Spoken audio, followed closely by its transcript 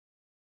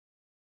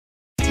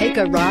Take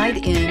a ride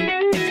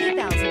in the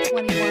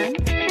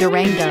 2021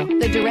 Durango.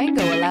 The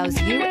Durango allows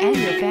you and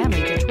your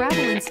family to travel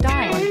in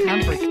style and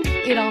comfort.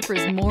 It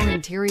offers more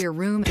interior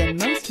room than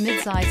most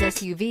midsize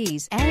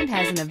SUVs and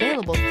has an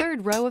available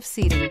third row of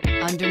seating.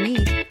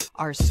 Underneath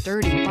are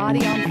sturdy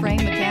body-on-frame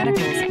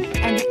mechanicals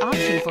and the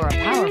option for a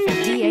powerful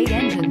V8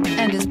 engine,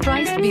 and is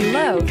priced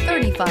below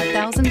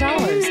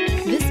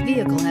 $35,000. This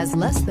vehicle has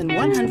less than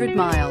 100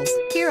 miles.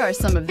 Here are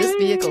some of this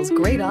vehicle's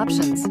great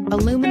options: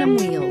 aluminum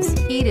wheels,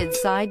 heated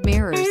side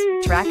mirrors,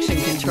 traction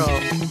control,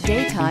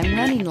 daytime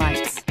running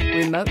lights,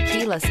 remote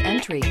keyless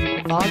entry,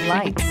 fog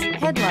lights,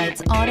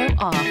 headlights auto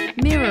off,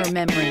 mirror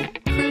memory,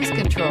 cruise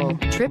control,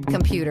 trip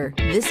computer.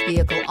 This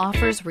vehicle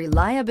offers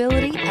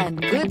reliability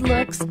and good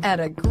looks at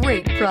a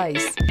great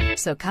price.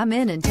 So come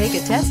in and take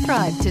a test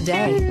drive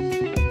today.